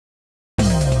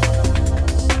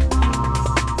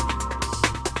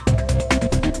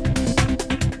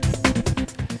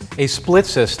A split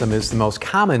system is the most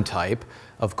common type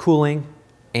of cooling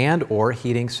and or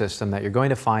heating system that you're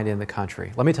going to find in the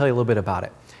country. Let me tell you a little bit about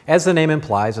it. As the name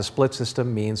implies, a split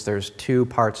system means there's two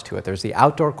parts to it. There's the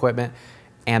outdoor equipment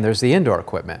and there's the indoor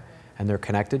equipment. And they're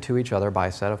connected to each other by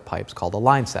a set of pipes called a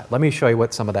line set. Let me show you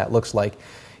what some of that looks like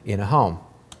in a home.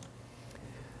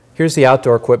 Here's the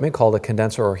outdoor equipment called a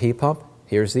condenser or heat pump.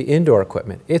 Here's the indoor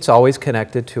equipment. It's always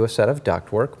connected to a set of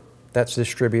ductwork that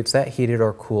distributes that heated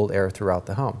or cooled air throughout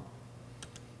the home.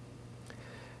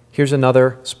 Here's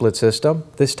another split system.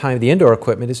 This time the indoor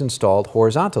equipment is installed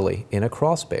horizontally in a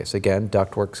crawl space. Again,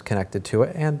 ductwork's connected to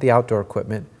it, and the outdoor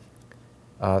equipment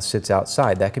sits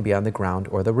outside. That can be on the ground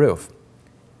or the roof.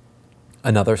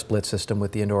 Another split system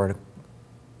with the indoor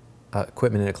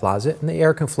equipment in a closet, and the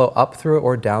air can flow up through it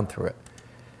or down through it.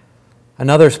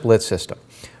 Another split system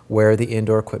where the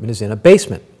indoor equipment is in a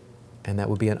basement, and that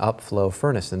would be an upflow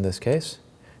furnace in this case.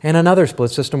 And another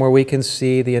split system where we can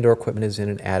see the indoor equipment is in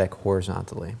an attic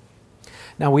horizontally.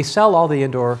 Now we sell all the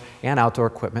indoor and outdoor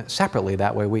equipment separately.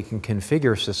 That way we can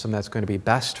configure a system that's going to be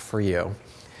best for you.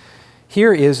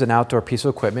 Here is an outdoor piece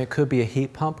of equipment. It could be a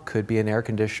heat pump, could be an air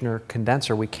conditioner,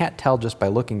 condenser. We can't tell just by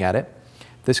looking at it.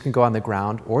 This can go on the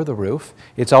ground or the roof.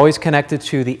 It's always connected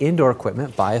to the indoor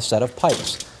equipment by a set of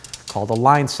pipes called a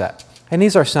line set. And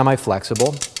these are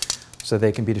semi-flexible, so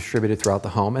they can be distributed throughout the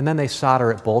home. And then they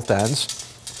solder at both ends,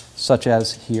 such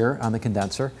as here on the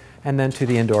condenser, and then to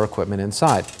the indoor equipment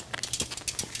inside.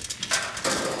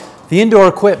 The indoor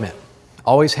equipment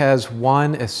always has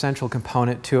one essential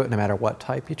component to it, no matter what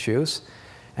type you choose,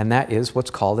 and that is what's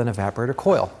called an evaporator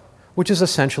coil, which is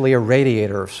essentially a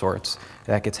radiator of sorts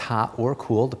that gets hot or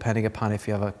cool depending upon if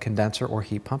you have a condenser or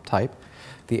heat pump type.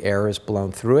 The air is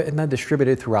blown through it and then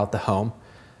distributed throughout the home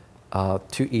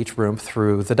to each room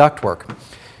through the ductwork.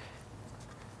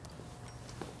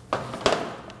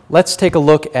 Let's take a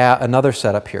look at another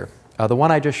setup here. The one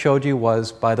I just showed you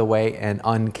was, by the way, an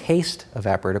uncased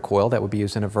evaporator coil that would be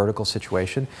used in a vertical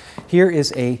situation. Here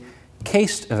is a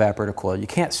cased evaporator coil. You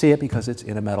can't see it because it's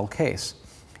in a metal case.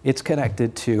 It's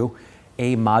connected to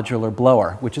a modular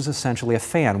blower, which is essentially a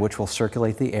fan which will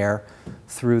circulate the air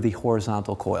through the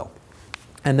horizontal coil.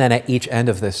 And then at each end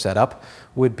of this setup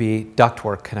would be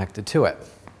ductwork connected to it.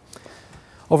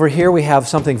 Over here we have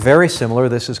something very similar.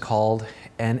 This is called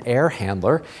an air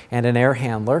handler, and an air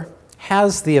handler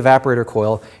has the evaporator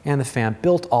coil and the fan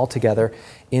built all together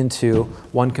into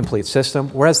one complete system,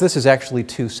 whereas this is actually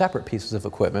two separate pieces of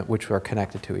equipment which are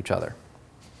connected to each other.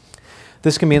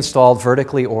 This can be installed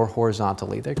vertically or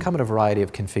horizontally. They come in a variety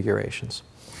of configurations.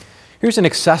 Here's an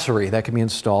accessory that can be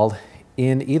installed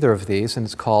in either of these, and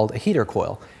it's called a heater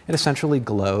coil. It essentially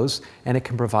glows, and it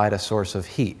can provide a source of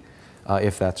heat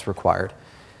if that's required.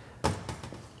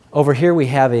 Over here we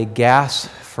have a gas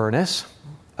furnace.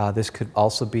 This could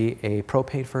also be a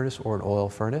propane furnace or an oil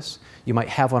furnace. You might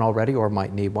have one already or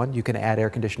might need one. You can add air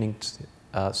conditioning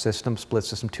system, split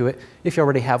system to it if you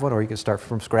already have one, or you can start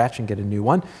from scratch and get a new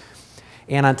one.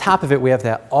 And on top of it we have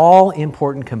that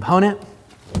all-important component,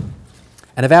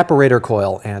 an evaporator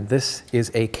coil. And this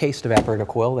is a cased evaporator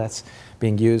coil that's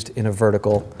being used in a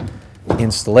vertical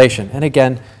installation. And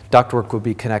again, ductwork would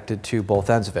be connected to both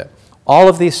ends of it. All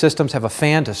of these systems have a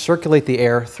fan to circulate the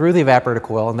air through the evaporator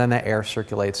coil, and then that air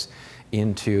circulates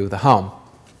into the home.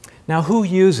 Now, who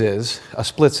uses a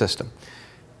split system?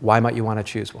 Why might you want to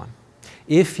choose one?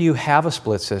 If you have a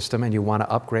split system and you want to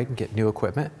upgrade and get new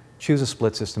equipment, choose a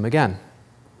split system again.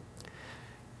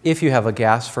 If you have a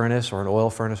gas furnace or an oil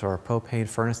furnace or a propane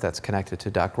furnace that's connected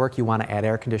to ductwork, you want to add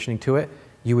air conditioning to it,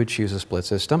 you would choose a split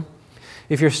system.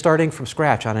 If you're starting from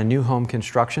scratch on a new home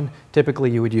construction, typically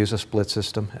you would use a split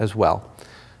system as well.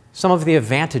 Some of the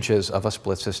advantages of a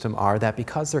split system are that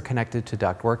because they're connected to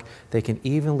ductwork, they can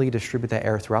evenly distribute the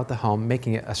air throughout the home,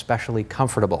 making it especially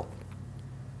comfortable.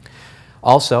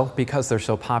 Also, because they're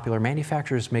so popular,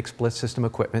 manufacturers make split system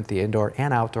equipment, the indoor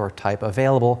and outdoor type,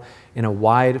 available in a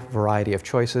wide variety of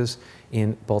choices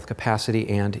in both capacity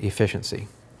and efficiency.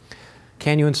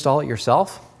 Can you install it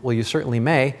yourself? Well, you certainly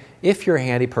may. If you're a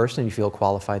handy person and you feel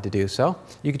qualified to do so,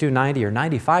 you could do 90 or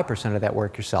 95% of that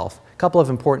work yourself. A couple of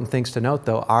important things to note,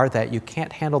 though, are that you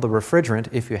can't handle the refrigerant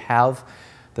if you have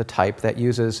the type that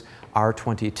uses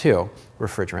R22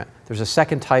 refrigerant. There's a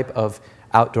second type of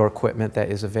outdoor equipment that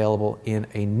is available in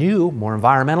a new, more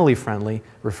environmentally friendly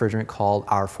refrigerant called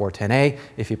R410A.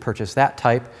 If you purchase that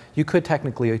type, you could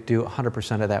technically do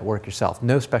 100% of that work yourself.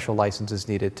 No special license is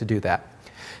needed to do that.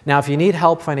 Now, if you need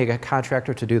help finding a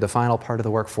contractor to do the final part of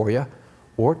the work for you,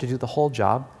 or to do the whole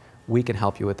job, we can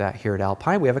help you with that here at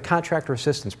Alpine. We have a contractor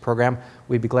assistance program.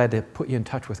 We'd be glad to put you in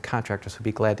touch with contractors who'd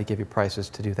be glad to give you prices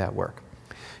to do that work.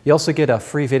 You also get a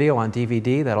free video on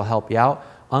DVD that'll help you out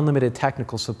unlimited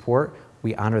technical support.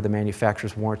 We honor the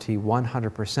manufacturer's warranty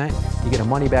 100%. You get a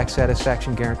money-back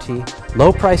satisfaction guarantee,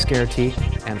 low price guarantee,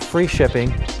 and free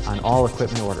shipping on all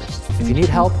equipment orders. If you need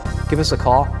help, give us a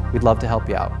call. We'd love to help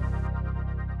you out.